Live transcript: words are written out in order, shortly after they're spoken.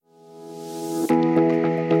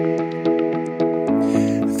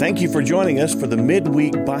Thank you for joining us for the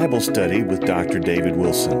Midweek Bible Study with Dr. David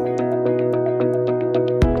Wilson.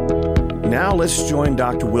 Now let's join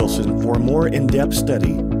Dr. Wilson for a more in-depth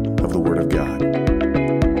study of the Word of God.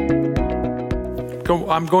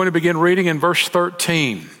 I'm going to begin reading in verse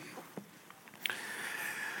 13.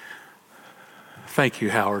 Thank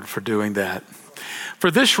you, Howard, for doing that.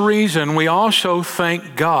 For this reason, we also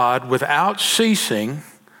thank God without ceasing,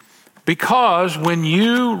 because when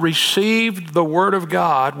you received the word of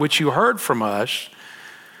God, which you heard from us,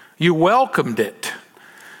 you welcomed it,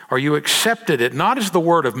 or you accepted it, not as the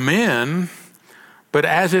word of men, but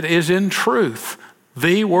as it is in truth,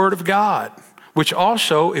 the word of God, which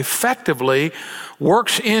also effectively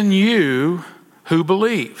works in you who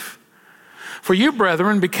believe. For you,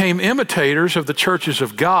 brethren, became imitators of the churches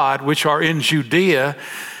of God, which are in Judea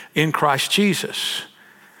in Christ Jesus.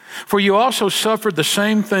 For you also suffered the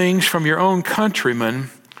same things from your own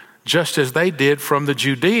countrymen, just as they did from the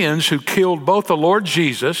Judeans, who killed both the Lord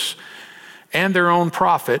Jesus and their own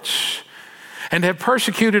prophets, and have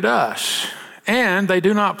persecuted us. And they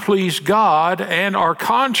do not please God, and are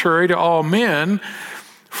contrary to all men,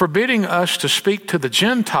 forbidding us to speak to the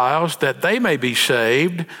Gentiles, that they may be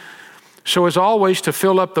saved, so as always to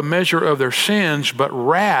fill up the measure of their sins. But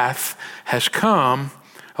wrath has come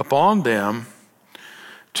upon them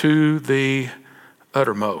to the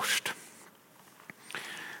uttermost.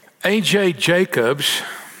 A.J. Jacobs,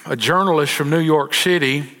 a journalist from New York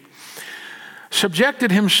City, subjected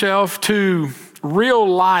himself to real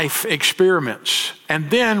life experiments and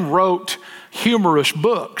then wrote humorous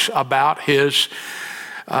books about his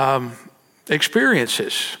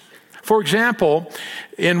experiences. For example,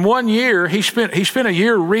 in 1 year, he spent a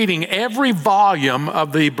year reading every volume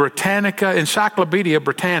of the Encyclopedia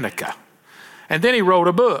Britannica. And then he wrote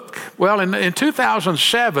a book. Well, in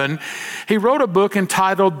 2007, he wrote a book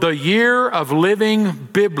entitled The Year of Living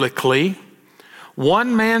Biblically,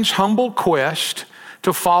 One Man's Humble Quest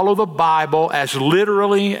to Follow the Bible as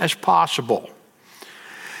Literally as Possible.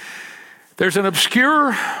 There's an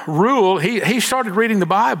obscure rule. He started reading the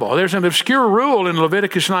Bible. There's an obscure rule in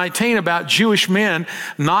Leviticus 19 about Jewish men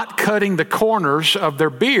not cutting the corners of their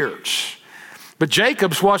beards. But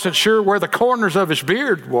Jacobs wasn't sure where the corners of his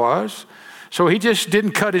beard was, so he just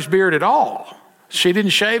didn't cut his beard at all. She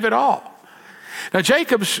didn't shave at all. Now,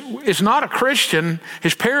 Jacobs is not a Christian.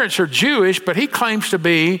 His parents are Jewish, but he claims to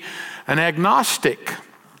be an agnostic.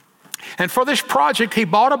 And for this project, he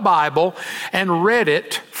bought a Bible and read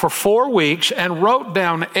it for 4 weeks and wrote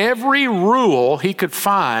down every rule he could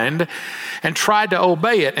find and tried to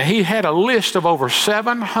obey it. And he had a list of over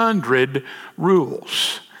 700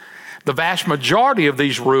 rules. The vast majority of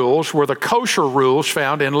these rules were the kosher rules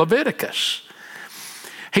found in Leviticus.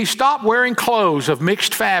 He stopped wearing clothes of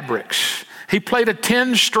mixed fabrics. He played a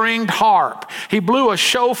 10-stringed harp. He blew a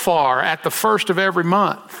shofar at the first of every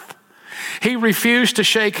month. He refused to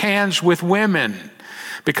shake hands with women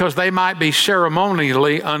because they might be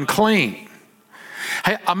ceremonially unclean.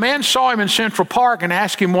 A man saw him in Central Park and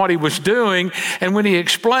asked him what he was doing, and when he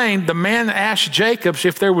explained, the man asked Jacobs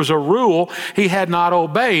if there was a rule he had not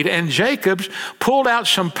obeyed, and Jacobs pulled out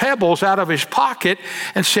some pebbles out of his pocket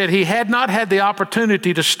and said he had not had the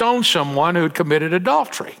opportunity to stone someone who had committed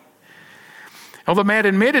adultery. Well, the man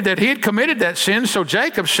admitted that he had committed that sin, so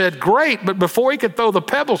Jacob said, "Great," but before he could throw the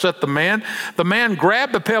pebbles at the man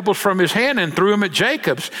grabbed the pebbles from his hand and threw them at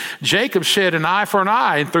Jacobs. Jacob said, "An eye for an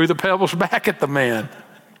eye," and threw the pebbles back at the man.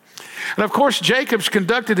 And of course, Jacobs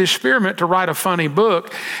conducted his experiment to write a funny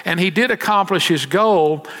book, and he did accomplish his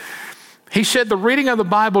goal. He said the reading of the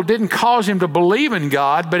Bible didn't cause him to believe in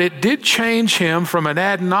God, but it did change him from an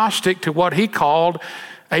agnostic to what he called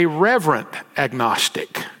a reverent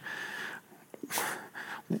agnostic,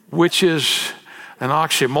 which is an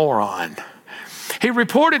oxymoron. He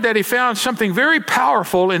reported that he found something very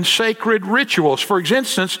powerful in sacred rituals. For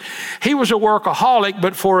instance, he was a workaholic,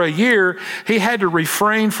 but for a year he had to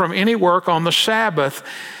refrain from any work on the Sabbath.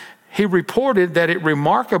 He reported that it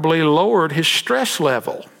remarkably lowered his stress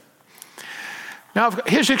level. Now,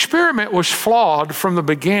 his experiment was flawed from the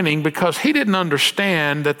beginning because he didn't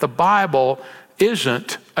understand that the Bible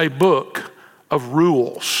isn't a book of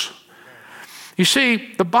rules. You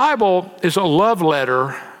see, the Bible is a love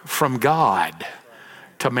letter from God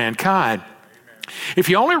to mankind. If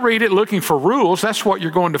you only read it looking for rules, that's what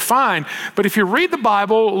you're going to find. But if you read the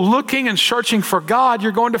Bible looking and searching for God,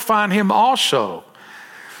 you're going to find him also.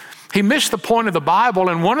 He missed the point of the Bible,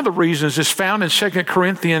 and one of the reasons is found in 1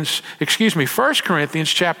 Corinthians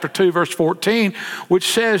chapter 2, verse 14, which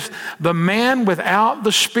says, "The man without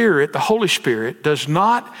the Spirit, the Holy Spirit, does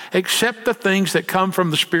not accept the things that come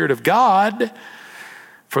from the Spirit of God,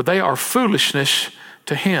 for they are foolishness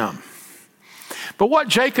to him. But what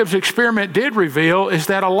Jacob's experiment did reveal is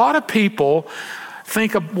that a lot of people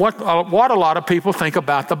think of what a lot of people think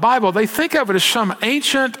about the Bible. They think of it as some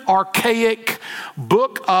ancient, archaic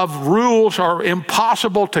book of rules or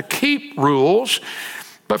impossible to keep rules.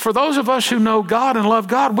 But for those of us who know God and love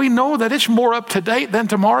God, we know that it's more up to date than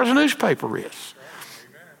tomorrow's newspaper is.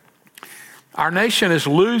 Our nation is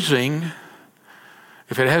losing,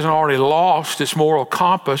 if it hasn't already lost, its moral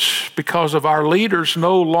compass because of our leaders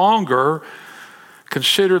no longer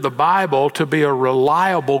consider the Bible to be a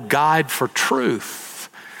reliable guide for truth.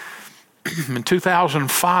 In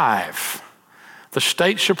 2005, the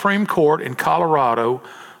state Supreme Court in Colorado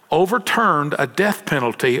overturned a death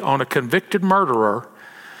penalty on a convicted murderer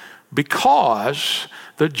because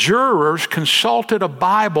the jurors consulted a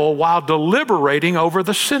Bible while deliberating over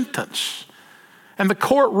the sentence. And the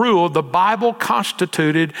court ruled the Bible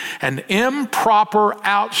constituted an improper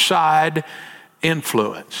outside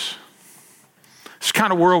influence. It's the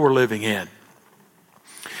kind of world we're living in.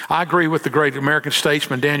 I agree with the great American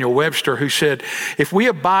statesman Daniel Webster, who said, if we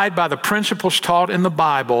abide by the principles taught in the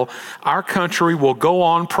Bible, our country will go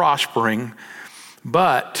on prospering.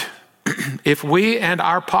 But if we and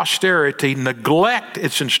our posterity neglect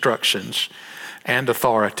its instructions and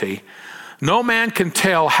authority, no man can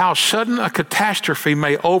tell how sudden a catastrophe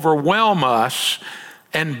may overwhelm us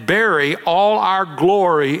and bury all our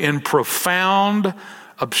glory in profound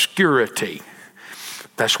obscurity.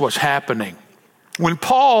 That's what's happening. When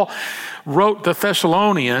Paul wrote the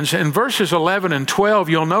Thessalonians, in verses 11 and 12,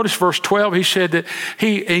 you'll notice verse 12, he said that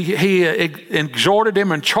he exhorted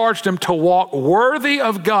him and charged him to walk worthy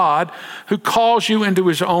of God who calls you into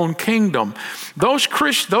his own kingdom. Those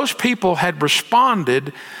people had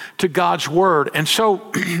responded to God's word. And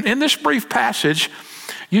so in this brief passage,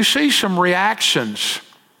 you see some reactions,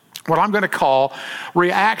 what I'm going to call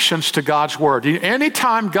reactions to God's word.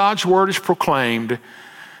 Anytime God's word is proclaimed,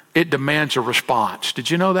 it demands a response.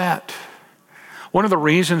 Did you know that? One of the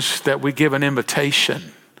reasons that we give an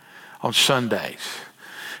invitation on Sundays,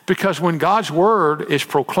 because when God's word is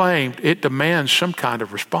proclaimed, it demands some kind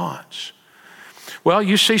of response. Well,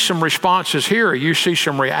 you see some responses here. You see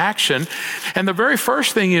some reaction. And the very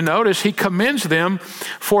first thing you notice, he commends them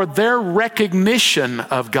for their recognition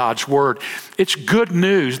of God's word. It's good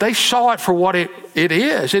news. They saw it for what it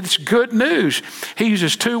is. It's good news. He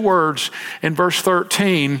uses two words in verse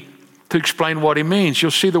 13 to explain what he means.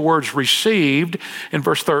 You'll see the words received in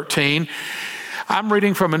verse 13. I'm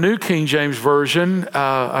reading from a New King James Version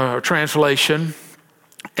translation.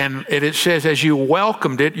 And it says, as you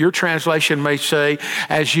welcomed it, your translation may say,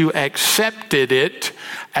 as you accepted it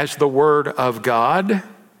as the word of God.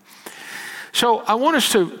 So I want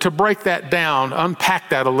us to break that down,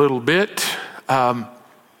 unpack that a little bit.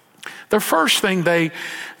 The first thing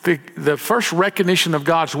the first recognition of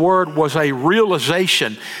God's word was a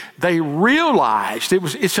realization. They realized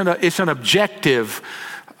it's an objective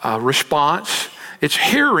response. It's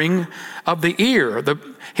hearing of the ear.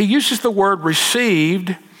 He uses the word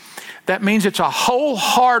received. That means it's a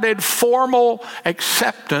wholehearted, formal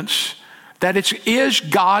acceptance that it is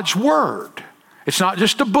God's word. It's not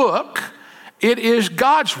just a book. It is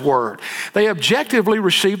God's word. They objectively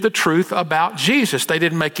received the truth about Jesus. They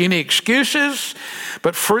didn't make any excuses,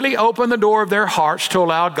 but freely opened the door of their hearts to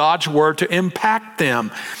allow God's word to impact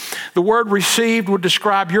them. The word received would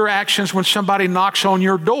describe your actions when somebody knocks on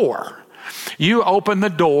your door. You open the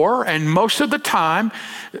door, and most of the time,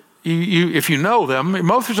 if you know them,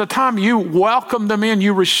 most of the time you welcome them in,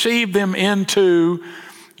 you receive them into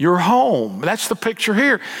your home. That's the picture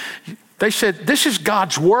here. They said, this is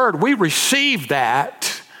God's word. We receive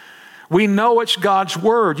that. We know it's God's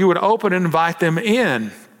word. You would open and invite them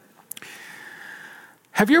in.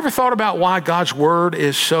 Have you ever thought about why God's word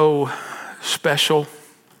is so special?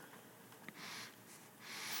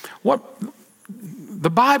 The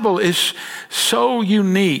Bible is so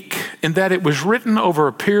unique in that it was written over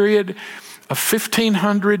a period of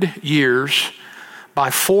 1,500 years by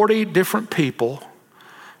 40 different people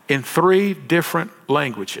in 3 different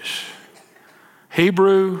languages: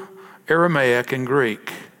 Hebrew, Aramaic, and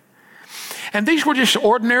Greek. And these were just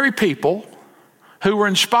ordinary people who were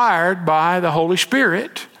inspired by the Holy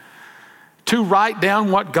Spirit to write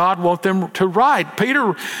down what God wants them to write.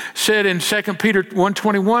 Peter said in 2 Peter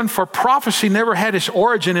 1:21, for prophecy never had its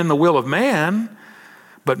origin in the will of man,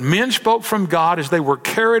 but men spoke from God as they were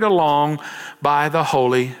carried along by the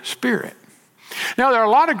Holy Spirit. Now, there are a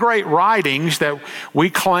lot of great writings that we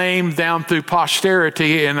claim down through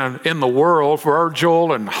posterity in the world,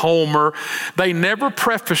 Virgil and Homer. They never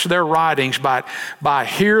preface their writings by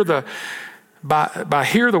hear the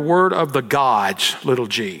word of the gods, little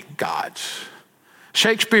g, gods.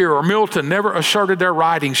 Shakespeare or Milton never asserted their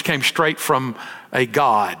writings came straight from a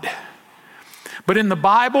God. But in the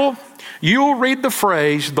Bible, you'll read the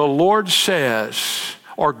phrase, the Lord says,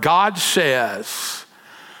 or God says,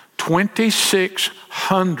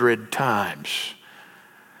 2,600 times.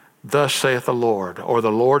 Thus saith the Lord, or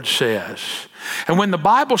the Lord says. And when the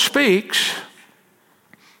Bible speaks,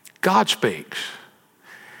 God speaks.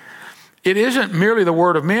 It isn't merely the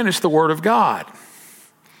word of men, it's the word of God.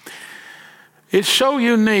 It's so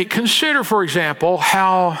unique. Consider, for example,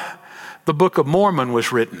 how the Book of Mormon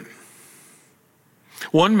was written.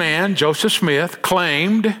 One man, Joseph Smith,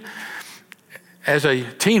 claimed as a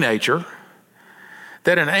teenager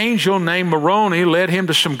that an angel named Moroni led him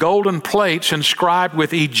to some golden plates inscribed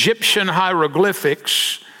with Egyptian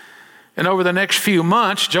hieroglyphics. And over the next few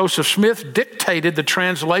months, Joseph Smith dictated the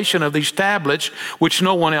translation of these tablets, which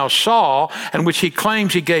no one else saw, and which he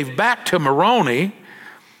claims he gave back to Moroni.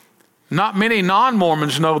 Not many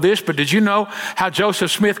non-Mormons know this, but did you know how Joseph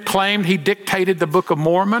Smith claimed he dictated the Book of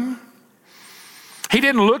Mormon? He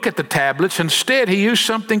didn't look at the tablets. Instead, he used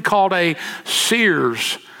something called a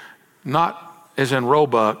seers, not as in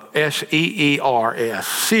Roebuck, S-E-E-R-S,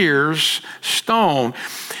 seers stone,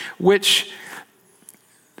 which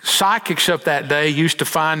psychics of that day used to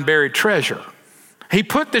find buried treasure. He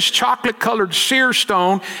put this chocolate-colored seer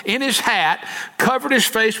stone in his hat, covered his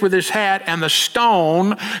face with his hat, and the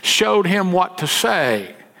stone showed him what to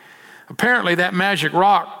say. Apparently, that magic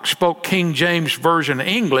rock spoke King James Version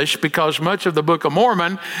English because much of the Book of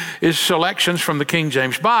Mormon is selections from the King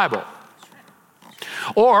James Bible.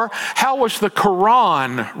 Or, how was the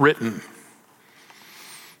Quran written?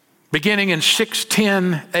 Beginning in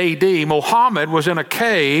 610 AD, Muhammad was in a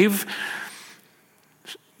cave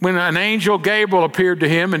when an angel Gabriel appeared to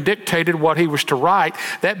him and dictated what he was to write.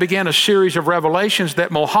 That began a series of revelations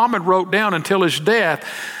that Muhammad wrote down until his death.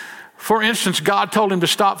 For instance, God told him to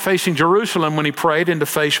stop facing Jerusalem when he prayed and to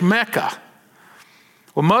face Mecca.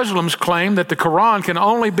 Well, Muslims claim that the Quran can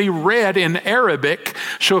only be read in Arabic,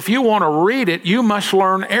 so if you want to read it, you must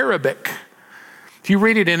learn Arabic. If you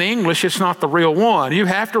read it in English, it's not the real one. You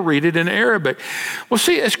have to read it in Arabic. Well,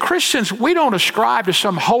 see, as Christians, we don't ascribe to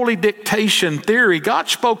some holy dictation theory. God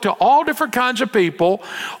spoke to all different kinds of people,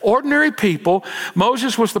 ordinary people.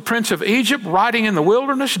 Moses was the prince of Egypt, writing in the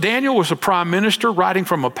wilderness. Daniel was a prime minister, writing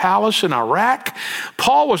from a palace in Iraq.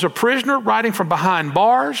 Paul was a prisoner, writing from behind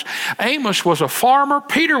bars. Amos was a farmer.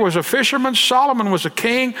 Peter was a fisherman. Solomon was a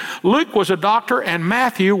king. Luke was a doctor. And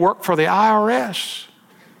Matthew worked for the IRS.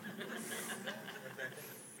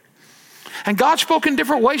 And God spoke in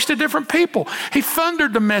different ways to different people. He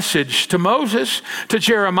thundered the message to Moses. To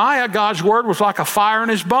Jeremiah, God's word was like a fire in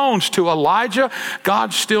his bones. To Elijah,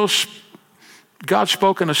 God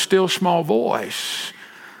spoke in a still small voice.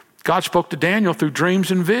 God spoke to Daniel through dreams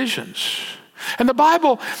and visions. And the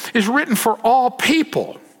Bible is written for all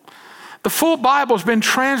people. The full Bible has been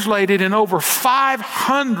translated in over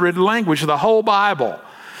 500 languages, the whole Bible.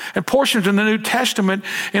 And portions of the New Testament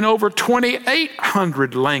in over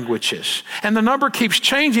 2,800 languages. And the number keeps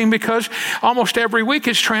changing because almost every week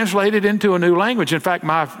it's translated into a new language. In fact,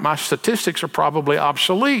 my statistics are probably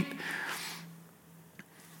obsolete.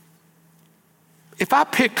 If I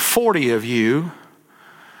picked 40 of you,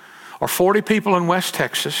 or 40 people in West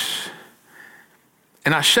Texas,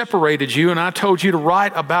 and I separated you and I told you to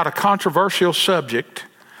write about a controversial subject,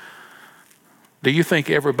 do you think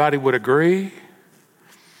everybody would agree?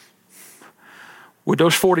 Would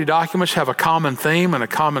those 40 documents have a common theme and a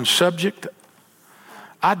common subject?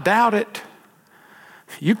 I doubt it.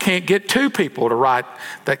 You can't get two people to write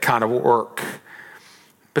that kind of work.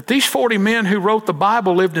 But these 40 men who wrote the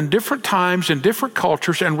Bible lived in different times, in different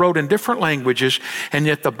cultures, and wrote in different languages, and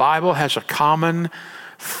yet the Bible has a common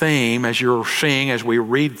theme, as you're seeing as we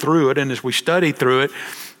read through it and as we study through it.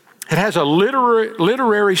 It has a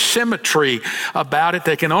literary symmetry about it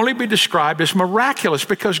that can only be described as miraculous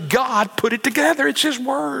because God put it together. It's His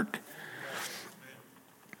Word.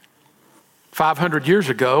 500 years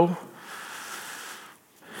ago,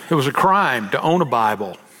 it was a crime to own a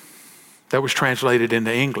Bible that was translated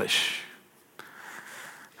into English.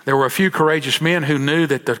 There were a few courageous men who knew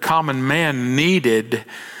that the common man needed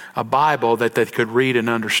a Bible that they could read and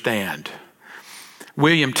understand.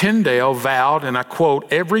 William Tyndale vowed, and I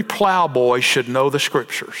quote, "Every plowboy should know the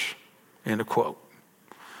Scriptures," end of quote.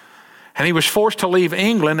 And he was forced to leave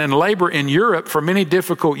England and labor in Europe for many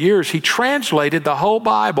difficult years. He translated the whole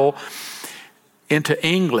Bible into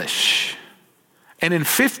English. And in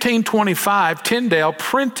 1525, Tyndale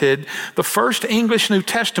printed the first English New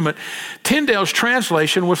Testament. Tyndale's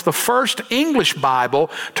translation was the first English Bible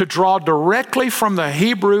to draw directly from the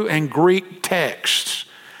Hebrew and Greek texts.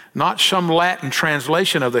 not some Latin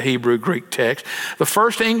translation of the Hebrew Greek text, the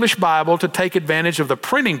first English Bible to take advantage of the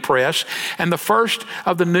printing press and the first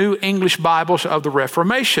of the new English Bibles of the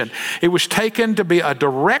Reformation. It was taken to be a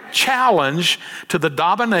direct challenge to the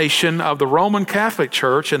domination of the Roman Catholic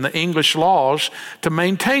Church and the English laws to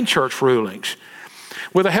maintain church rulings.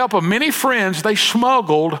 With the help of many friends, they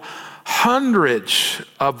smuggled hundreds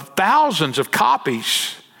of thousands of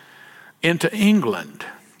copies into England.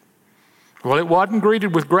 Well, it wasn't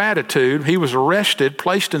greeted with gratitude. He was arrested,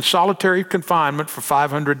 placed in solitary confinement for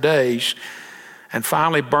 500 days, and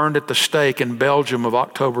finally burned at the stake in Belgium of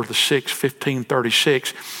October the 6th,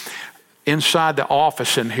 1536. Inside the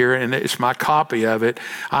office in here, and it's my copy of it,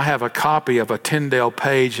 I have a copy of a Tyndale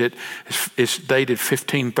page. It's dated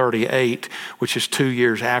 1538, which is 2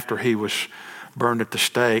 years after he was burned at the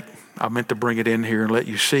stake. I meant to bring it in here and let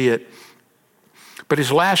you see it. But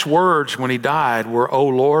his last words when he died were, "O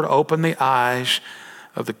Lord, open the eyes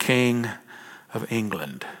of the King of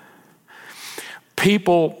England."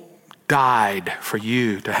 People died for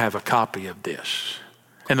you to have a copy of this.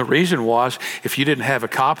 And the reason was, if you didn't have a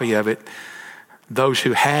copy of it, those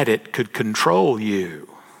who had it could control you.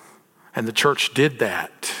 And the church did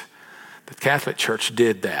that. The Catholic Church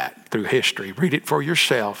did that through history. Read it for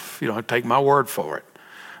yourself. You don't have to take my word for it.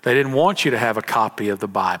 They didn't want you to have a copy of the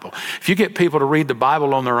Bible. If you get people to read the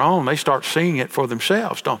Bible on their own, they start seeing it for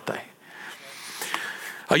themselves, don't they?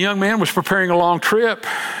 A young man was preparing a long trip,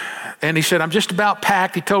 and he said, "I'm just about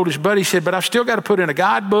packed." He told his buddy, he said, "But I've still got to put in a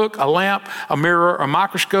guidebook, a lamp, a mirror, a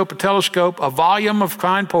microscope, a telescope, a volume of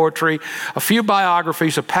fine poetry, a few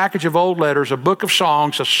biographies, a package of old letters, a book of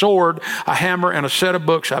songs, a sword, a hammer, and a set of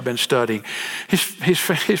books I've been studying." His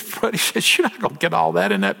buddy said, "You're not going to get all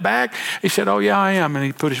that in that bag?" He said, "Oh, yeah, I am." And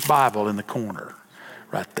he put his Bible in the corner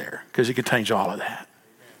right there because it contains all of that.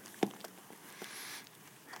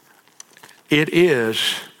 It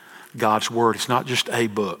is God's Word. It's not just a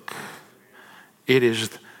book. It is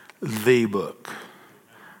the book.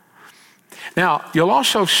 Now, you'll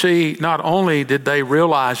also see not only did they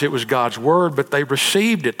realize it was God's Word, but they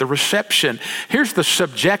received it, the reception. Here's the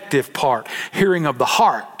subjective part, hearing of the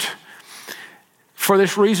heart. For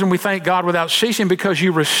this reason, we thank God without ceasing, because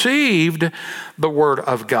you received the Word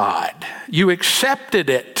of God. You accepted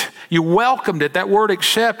it. You welcomed it. That word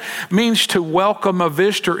accept means to welcome a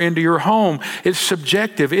visitor into your home. It's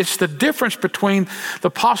subjective. It's the difference between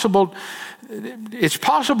it's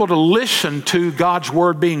possible to listen to God's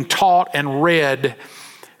word being taught and read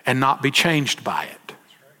and not be changed by it.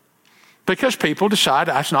 Because people decide,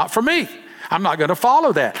 that's not for me. I'm not going to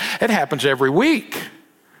follow that. It happens every week.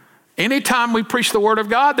 Anytime we preach the word of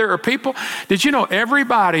God, there are people. Did you know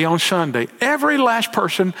everybody on Sunday, every last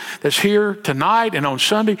person that's here tonight and on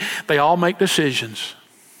Sunday, they all make decisions.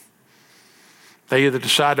 They either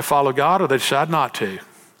decide to follow God or they decide not to.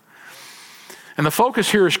 And the focus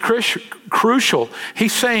here is crucial.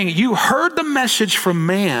 He's saying you heard the message from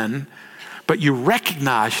man, but you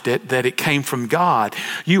recognized that it came from God.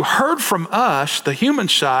 You heard from us, the human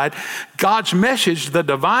side, God's message, the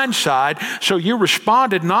divine side, so you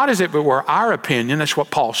responded not as if it were our opinion. That's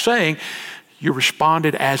what Paul's saying. You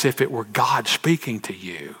responded as if it were God speaking to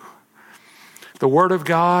you. The Word of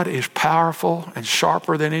God is powerful and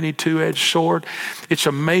sharper than any two-edged sword. It's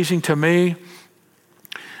amazing to me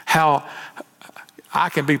how I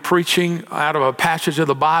can be preaching out of a passage of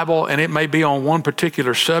the Bible, and it may be on one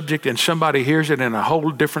particular subject, and somebody hears it in a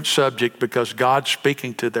whole different subject because God's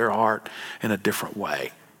speaking to their heart in a different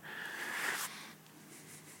way.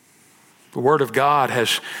 The Word of God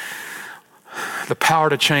has the power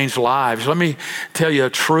to change lives. Let me tell you a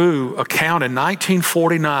true account. In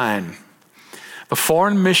 1949, the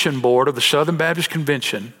Foreign Mission Board of the Southern Baptist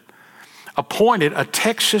Convention appointed a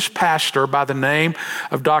Texas pastor by the name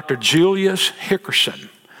of Dr. Julius Hickerson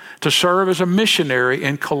to serve as a missionary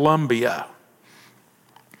in Colombia.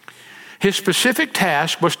 His specific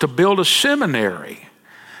task was to build a seminary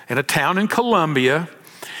in a town in Colombia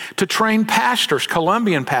to train pastors,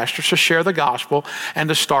 Colombian pastors, to share the gospel and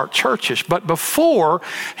to start churches. But before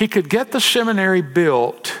he could get the seminary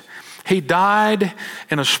built, he died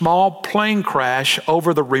in a small plane crash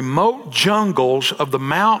over the remote jungles of the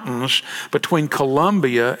mountains between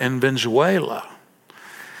Colombia and Venezuela.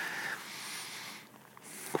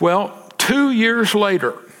 Well, 2 years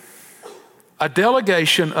later, a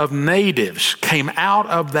delegation of natives came out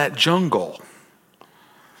of that jungle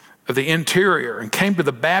of the interior and came to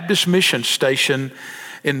the Baptist mission station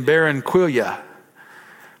in Barranquilla.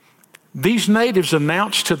 These natives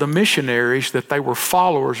announced to the missionaries that they were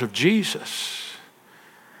followers of Jesus.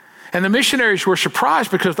 And the missionaries were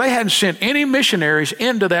surprised because they hadn't sent any missionaries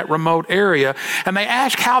into that remote area. And they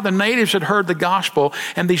asked how the natives had heard the gospel.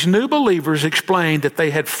 And these new believers explained that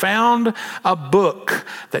they had found a book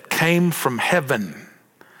that came from heaven.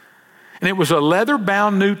 And it was a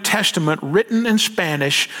leather-bound New Testament written in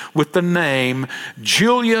Spanish with the name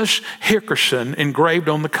Julius Hickerson engraved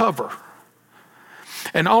on the cover.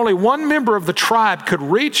 And only one member of the tribe could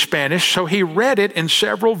read Spanish, so he read it in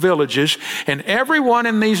several villages, and everyone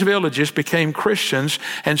in these villages became Christians,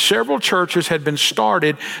 and several churches had been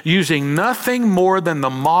started using nothing more than the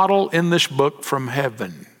model in this book from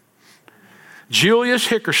heaven. Julius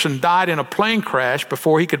Hickerson died in a plane crash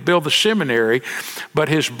before he could build the seminary, but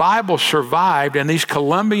his Bible survived, and these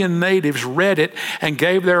Colombian natives read it and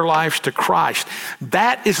gave their lives to Christ.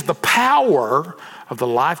 That is the power of the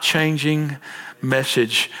life-changing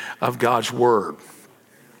message of God's Word.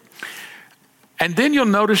 And then you'll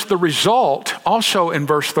notice the result also in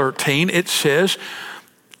verse 13. It says,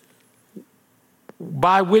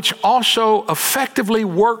 by which also effectively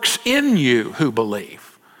works in you who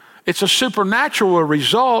believe. It's a supernatural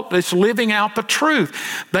result. It's living out the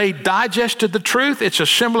truth. They digested the truth. It's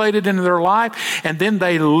assimilated into their life, and then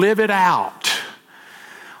they live it out.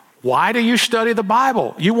 Why do you study the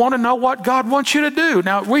Bible? You want to know what God wants you to do.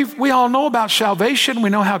 Now, we all know about salvation.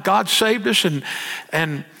 We know how God saved us,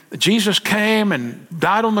 and Jesus came and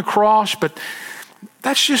died on the cross, but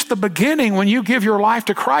that's just the beginning. When you give your life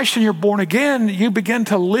to Christ and you're born again, you begin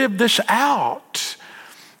to live this out.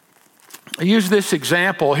 I use this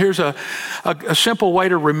example. Here's a simple way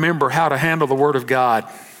to remember how to handle the Word of God.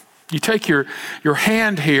 You take your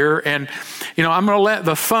hand here, and I'm going to let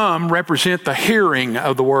the thumb represent the hearing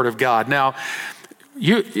of the Word of God. Now,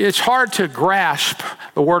 it's hard to grasp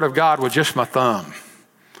the Word of God with just my thumb.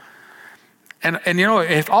 And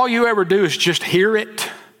if all you ever do is just hear it,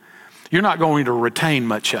 you're not going to retain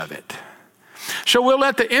much of it. So we'll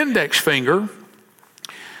let the index finger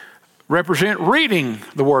represent reading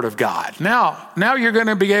the Word of God. Now you're going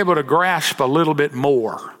to be able to grasp a little bit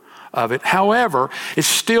more of it. However, it's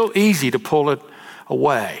still easy to pull it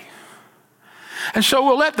away. And so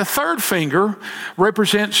we'll let the third finger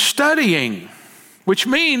represent studying, which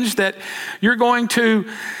means that you're going to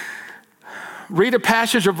read a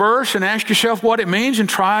passage or verse and ask yourself what it means and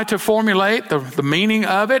try to formulate the meaning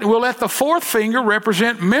of it. And we'll let the fourth finger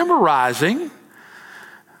represent memorizing.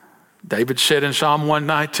 David said in Psalm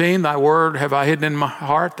 119, thy word have I hidden in my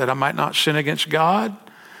heart that I might not sin against God.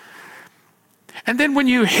 And then when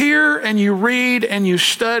you hear and you read and you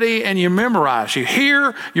study and you memorize, you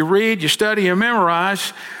hear, you read, you study, you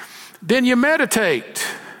memorize, then you meditate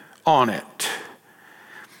on it.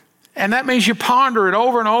 And that means you ponder it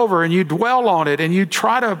over and over and you dwell on it and you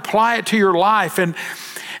try to apply it to your life. And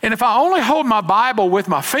if I only hold my Bible with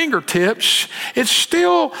my fingertips, it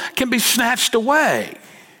still can be snatched away.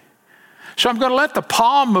 So I'm going to let the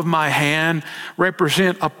palm of my hand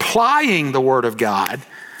represent applying the Word of God.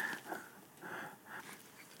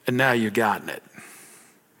 And now you've gotten it.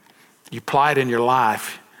 You apply it in your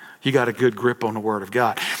life, you got a good grip on the Word of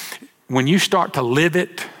God. When you start to live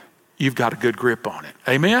it, you've got a good grip on it.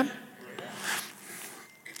 Amen?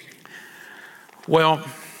 Well,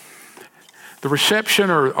 the reception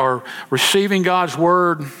or receiving God's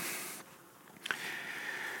Word,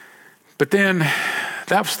 but then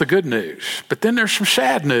that's the good news. But then there's some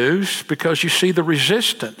sad news because you see the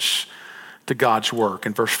resistance to God's work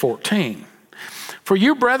in verse 14. For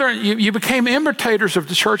you, brethren, you became imitators of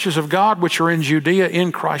the churches of God which are in Judea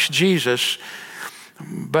in Christ Jesus,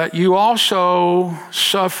 but you also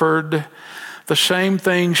suffered the same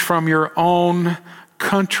things from your own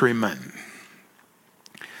countrymen.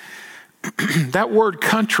 That word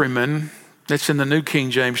countrymen, that's in the New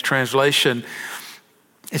King James translation,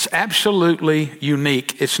 it's absolutely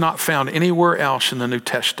unique. It's not found anywhere else in the New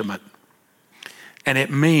Testament. And it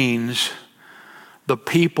means the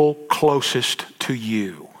people closest to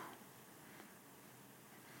you.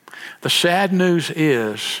 The sad news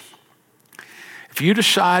is, if you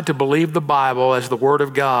decide to believe the Bible as the Word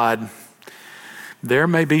of God, there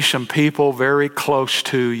may be some people very close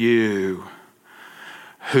to you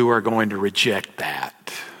who are going to reject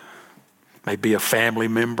that. Maybe a family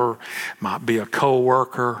member, might be a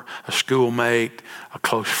coworker, a schoolmate, a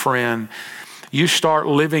close friend. You start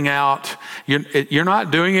living out, you're not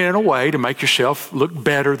doing it in a way to make yourself look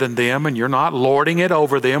better than them, and you're not lording it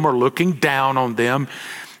over them or looking down on them.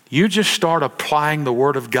 You just start applying the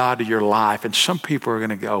Word of God to your life, and some people are going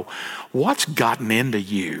to go, what's gotten into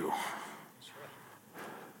you?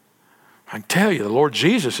 I can tell you, the Lord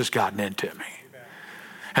Jesus has gotten into me.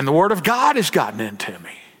 And the Word of God has gotten into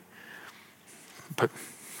me.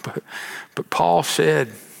 But Paul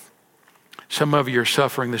said, Some of you are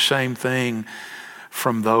suffering the same thing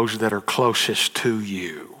from those that are closest to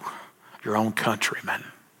you, your own countrymen.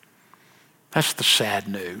 That's the sad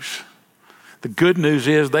news. The good news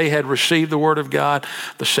is they had received the word of God.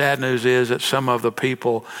 The sad news is that some of the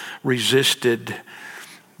people resisted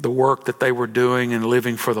the work that they were doing and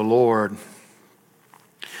living for the Lord.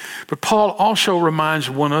 But Paul also reminds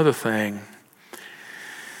one other thing.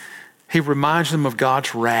 He reminds them of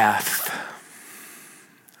God's wrath,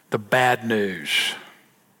 the bad news.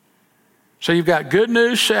 So you've got good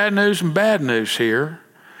news, sad news, and bad news here.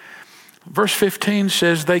 Verse 15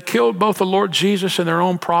 says, they killed both the Lord Jesus and their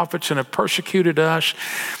own prophets and have persecuted us,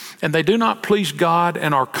 and they do not please God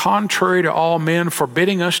and are contrary to all men,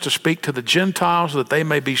 forbidding us to speak to the Gentiles that they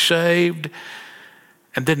may be saved.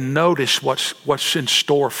 And then notice what's in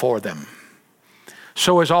store for them.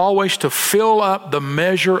 So as always to fill up the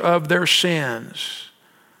measure of their sins.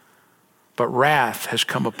 But wrath has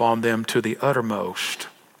come upon them to the uttermost.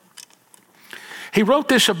 He wrote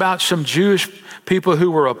this about some Jewish people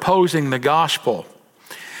who were opposing the gospel.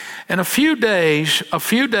 And a few days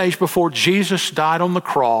before Jesus died on the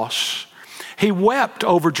cross, he wept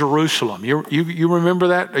over Jerusalem. You remember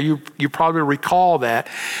that? Or you probably recall that.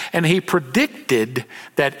 And he predicted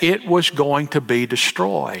that it was going to be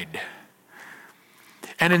destroyed.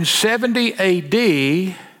 And in 70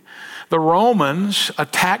 AD, the Romans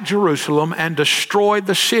attacked Jerusalem and destroyed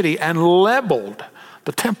the city and leveled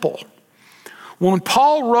the temple. When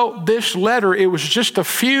Paul wrote this letter, it was just a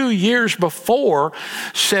few years before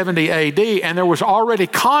 70 AD, and there was already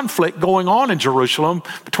conflict going on in Jerusalem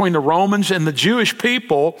between the Romans and the Jewish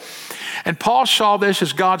people. And Paul saw this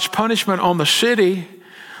as God's punishment on the city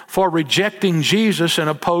for rejecting Jesus and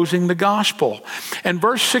opposing the gospel. And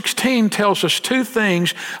verse 16 tells us two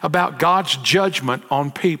things about God's judgment on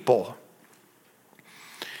people.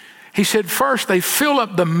 He said, first, they fill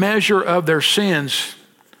up the measure of their sins.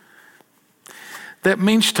 That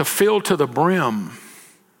means to fill to the brim.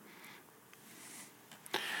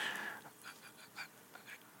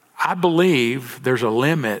 I believe there's a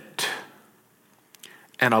limit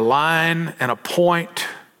and a line and a point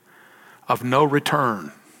of no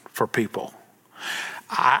return for people.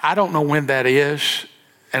 I don't know when that is,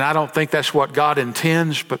 and I don't think that's what God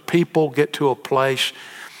intends, but people get to a place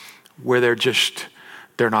where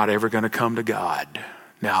they're not ever going to come to God.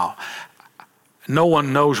 Now, no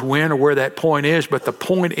one knows when or where that point is, but the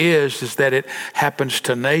point is that it happens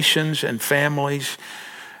to nations and families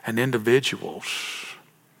and individuals.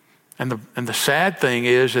 And the sad thing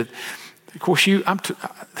is that, of course, you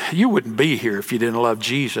wouldn't be here if you didn't love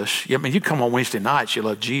Jesus. I mean, you come on Wednesday nights, you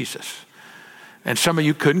love Jesus. And some of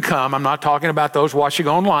you couldn't come. I'm not talking about those watching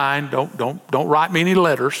online. Don't write me any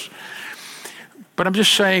letters. But I'm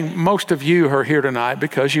just saying most of you are here tonight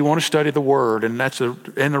because you want to study the Word, and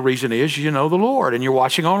the reason is you know the Lord, and you're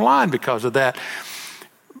watching online because of that.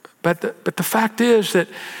 But the fact is that,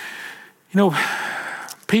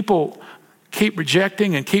 people keep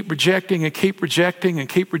rejecting and keep rejecting and keep rejecting and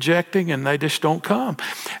keep rejecting, and they just don't come.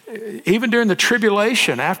 Even during the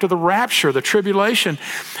tribulation, after the rapture, the tribulation,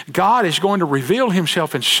 God is going to reveal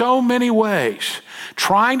himself in so many ways,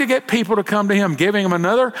 trying to get people to come to him, giving them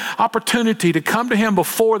another opportunity to come to him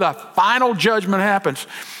before the final judgment happens,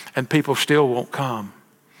 and people still won't come.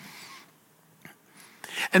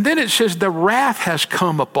 And then it says the wrath has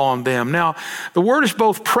come upon them. Now, the word is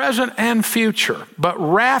both present and future, but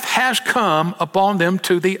wrath has come upon them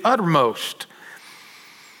to the uttermost.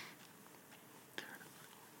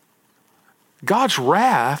 God's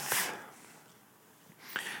wrath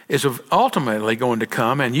is ultimately going to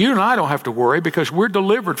come, and you and I don't have to worry because we're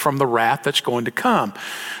delivered from the wrath that's going to come.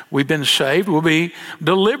 We've been saved. We'll be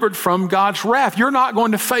delivered from God's wrath. You're not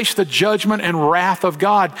going to face the judgment and wrath of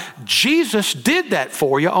God. Jesus did that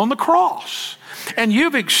for you on the cross, and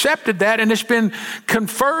you've accepted that, and it's been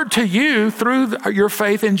conferred to you through your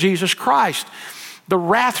faith in Jesus Christ. The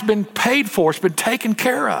wrath's been paid for. It's been taken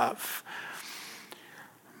care of.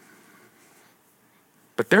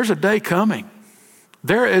 But there's a day coming.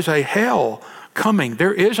 There is a hell coming.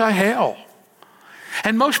 There is a hell.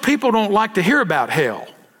 And most people don't like to hear about hell.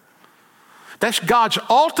 That's God's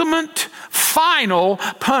ultimate, final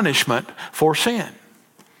punishment for sin.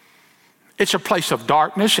 It's a place of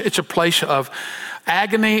darkness. It's a place of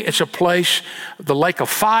agony. It's a place, the lake of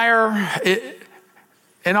fire.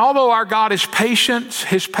 And although our God is patient,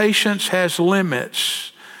 his patience has limits.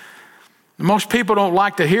 Most people don't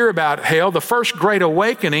like to hear about hell. The first Great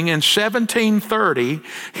Awakening in 1730,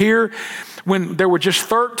 here when there were just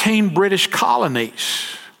 13 British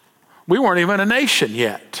colonies. We weren't even a nation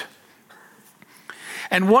yet.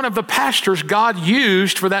 And one of the pastors God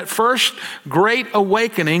used for that first great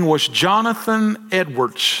awakening was Jonathan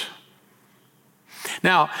Edwards.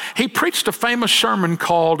 Now, he preached a famous sermon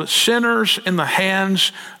called Sinners in the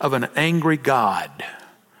Hands of an Angry God.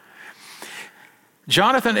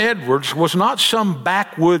 Jonathan Edwards was not some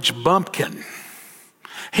backwoods bumpkin.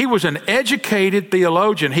 He was an educated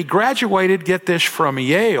theologian. He graduated, get this, from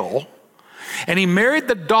Yale, and he married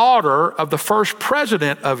the daughter of the first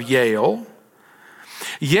president of Yale.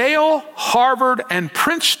 Yale, Harvard, and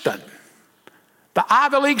Princeton, the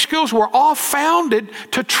Ivy League schools, were all founded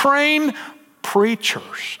to train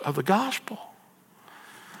preachers of the gospel.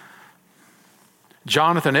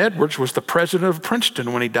 Jonathan Edwards was the president of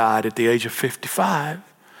Princeton when he died at the age of 55.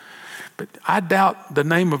 But I doubt the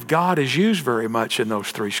name of God is used very much in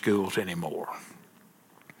those three schools anymore.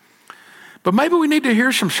 But maybe we need to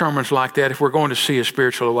hear some sermons like that if we're going to see a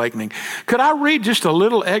spiritual awakening. Could I read just a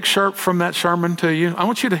little excerpt from that sermon to you? I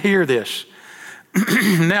want you to hear this.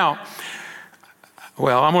 Now,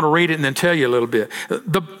 well, I'm going to read it and then tell you a little bit.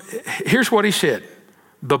 Here's what he said.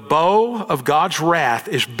 The bow of God's wrath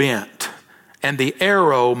is bent, and the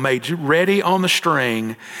arrow made ready on the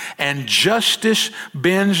string, and justice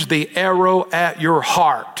bends the arrow at your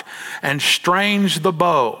heart and strains the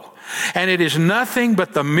bow. And it is nothing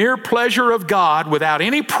but the mere pleasure of God, without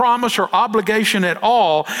any promise or obligation at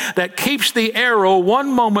all, that keeps the arrow one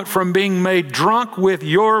moment from being made drunk with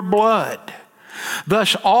your blood.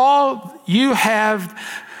 Thus all you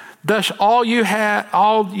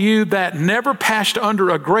that never passed under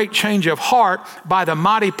a great change of heart by the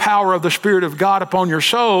mighty power of the Spirit of God upon your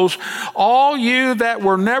souls, all you that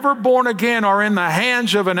were never born again are in the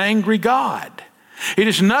hands of an angry God. It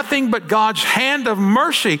is nothing but God's hand of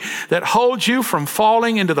mercy that holds you from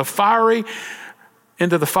falling into the fire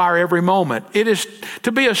every moment. It is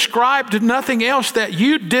to be ascribed to nothing else that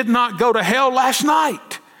you did not go to hell last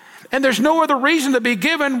night. And there's no other reason to be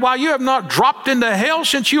given why you have not dropped into hell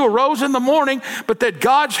since you arose in the morning, but that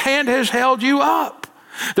God's hand has held you up.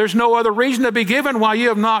 There's no other reason to be given why you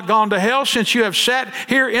have not gone to hell since you have sat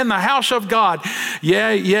here in the house of God.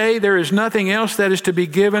 Yea, there is nothing else that is to be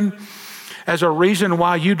given as a reason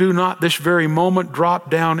why you do not this very moment drop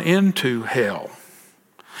down into hell.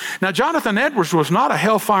 Now, Jonathan Edwards was not a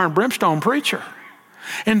hellfire and brimstone preacher.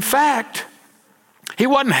 In fact, he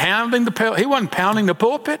wasn't pounding the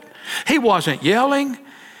pulpit. He wasn't yelling.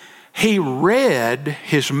 He read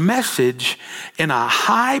his message in a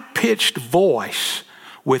high-pitched voice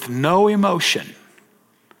with no emotion.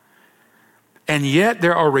 And yet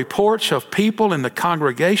there are reports of people in the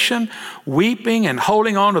congregation weeping and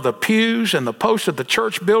holding on to the pews and the posts of the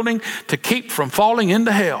church building to keep from falling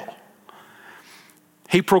into hell.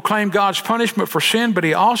 He proclaimed God's punishment for sin, but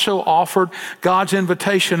he also offered God's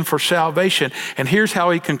invitation for salvation. And here's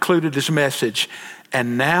how he concluded his message.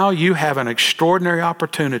 And now you have an extraordinary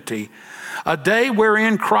opportunity, a day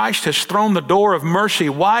wherein Christ has thrown the door of mercy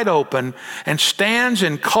wide open and stands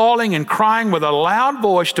in calling and crying with a loud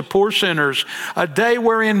voice to poor sinners, a day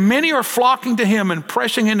wherein many are flocking to him and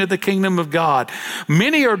pressing into the kingdom of God.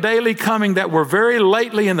 Many are daily coming that were very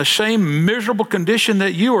lately in the same miserable condition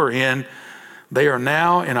that you are in. They are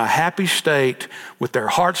now in a happy state with their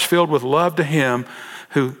hearts filled with love to him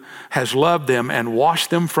who has loved them and washed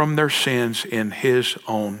them from their sins in his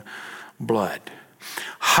own blood.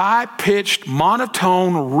 High-pitched,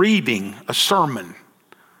 monotone reading a sermon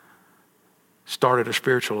started a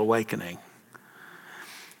spiritual awakening.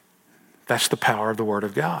 That's the power of the Word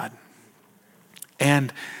of God.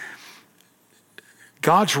 And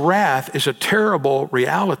God's wrath is a terrible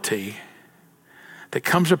reality that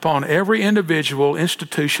comes upon every individual,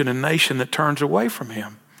 institution, and nation that turns away from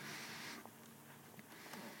him.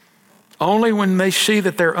 Only when they see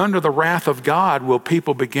that they're under the wrath of God will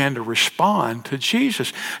people begin to respond to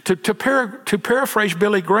Jesus. To paraphrase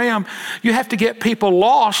Billy Graham, you have to get people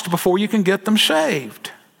lost before you can get them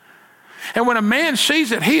saved. And when a man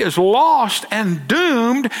sees that he is lost and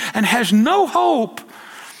doomed and has no hope,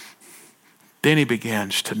 then he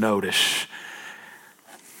begins to notice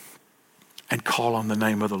and call on the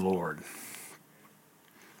name of the Lord.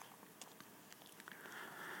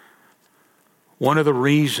 One of the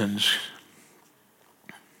reasons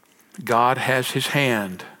God has his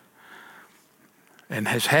hand and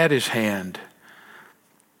has had his hand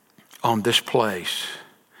on this place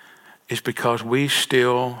is because we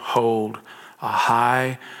still hold a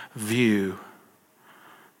high view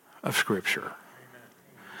of Scripture.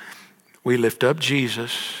 We lift up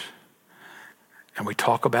Jesus and we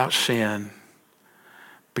talk about sin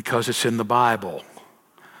because it's in the Bible.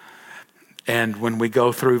 And when we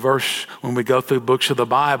go through books of the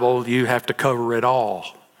Bible, you have to cover it all.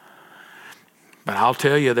 But I'll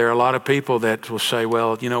tell you, there are a lot of people that will say,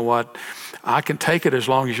 well, you know what? I can take it as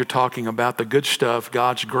long as you're talking about the good stuff,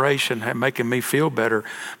 God's grace and making me feel better.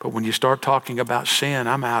 But when you start talking about sin,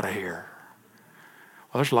 I'm out of here.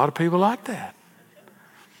 Well, there's a lot of people like that.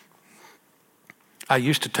 I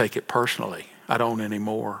used to take it personally. I don't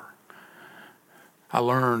anymore. I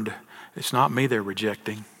learned it's not me they're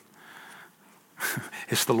rejecting.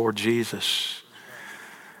 It's the Lord Jesus.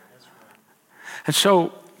 And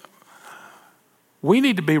so we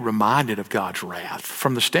need to be reminded of God's wrath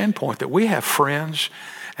from the standpoint that we have friends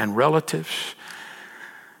and relatives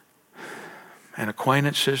and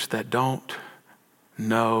acquaintances that don't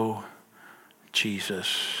know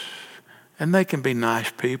Jesus. And they can be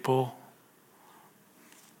nice people.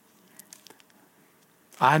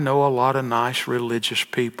 I know a lot of nice religious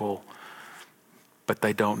people, but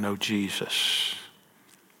they don't know Jesus.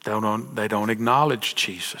 They don't acknowledge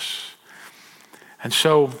Jesus. And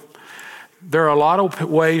so there are a lot of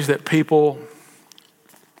ways that people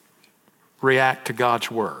react to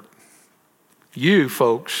God's word. You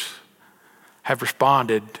folks have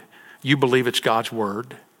responded. You believe it's God's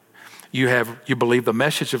word. You believe the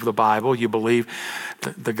message of the Bible. You believe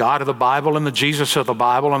the God of the Bible and the Jesus of the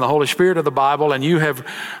Bible and the Holy Spirit of the Bible, and you have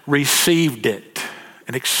received it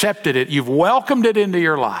and accepted it. You've welcomed it into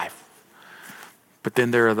your life. But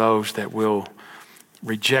then there are those that will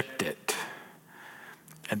reject it.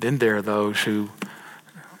 And then there are those who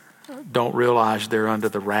don't realize they're under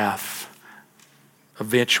the wrath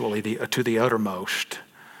eventually to the uttermost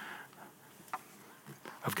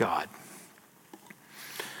of God.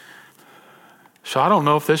 So I don't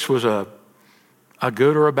know if this was a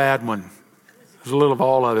good or a bad one. There's a little of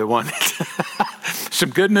all of it, wasn't it? Some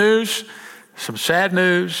good news, some sad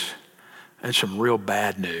news, and some real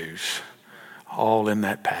bad news, all in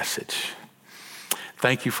that passage.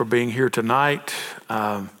 Thank you for being here tonight.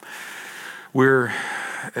 I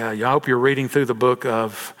hope you're reading through the book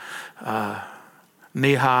of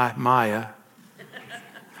Nehemiah.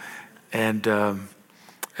 And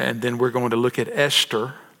then we're going to look at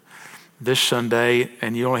Esther this Sunday,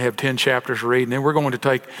 and you only have 10 chapters to read. And then we're going to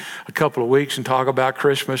take a couple of weeks and talk about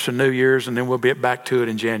Christmas and New Year's, and then we'll get back to it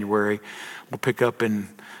in January. We'll pick up in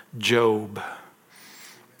Job.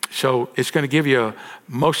 So it's going to give you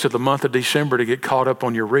most of the month of December to get caught up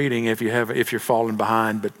on your reading if you're falling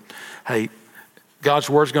behind. But hey, God's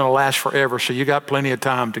word's going to last forever, so you got plenty of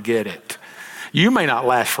time to get it. You may not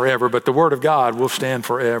last forever, but the word of God will stand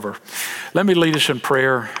forever. Let me lead us in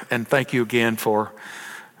prayer, and thank you again for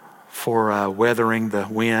weathering the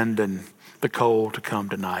wind and the cold to come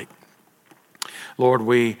tonight. Lord,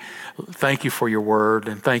 we thank you for your word,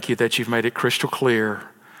 and thank you that you've made it crystal clear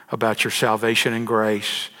about your salvation and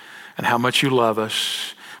grace and how much you love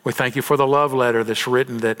us. We thank you for the love letter that's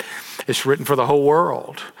written for the whole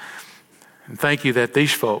world. And thank you that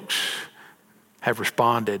these folks have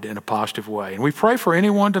responded in a positive way. And we pray for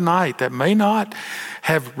anyone tonight that may not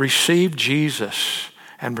have received Jesus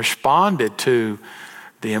and responded to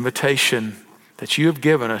the invitation that you have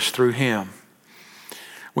given us through him.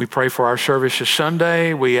 We pray for our service this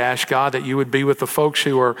Sunday. We ask God that you would be with the folks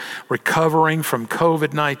who are recovering from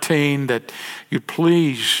COVID-19, that you'd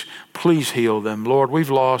please heal them. Lord, we've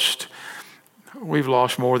lost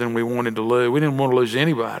more than we wanted to lose. We didn't want to lose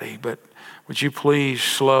anybody, but would you please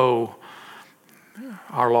slow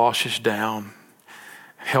our losses down?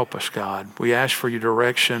 Help us, God. We ask for your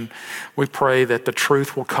direction. We pray that the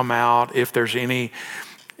truth will come out. If there's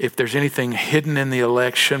anything hidden in the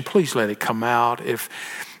election, please let it come out.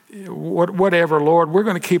 Whatever, Lord, we're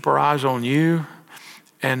going to keep our eyes on you,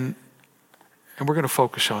 and we're going to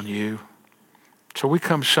focus on you. So we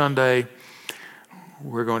come Sunday,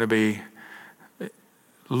 we're going to be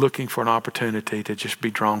looking for an opportunity to just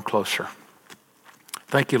be drawn closer.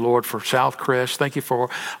 Thank you, Lord, for Southcrest. Thank you for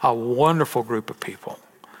a wonderful group of people.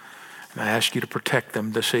 And I ask you to protect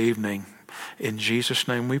them this evening. In Jesus'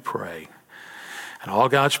 name we pray. And all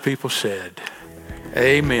God's people said,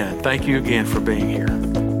 amen. Thank you again for being here.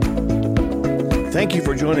 Thank you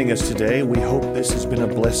for joining us today. We hope this has been a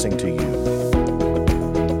blessing to you.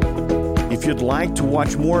 If you'd like to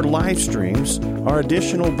watch more live streams or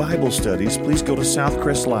additional Bible studies, please go to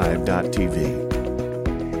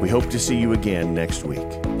southcrestlive.tv. We hope to see you again next week.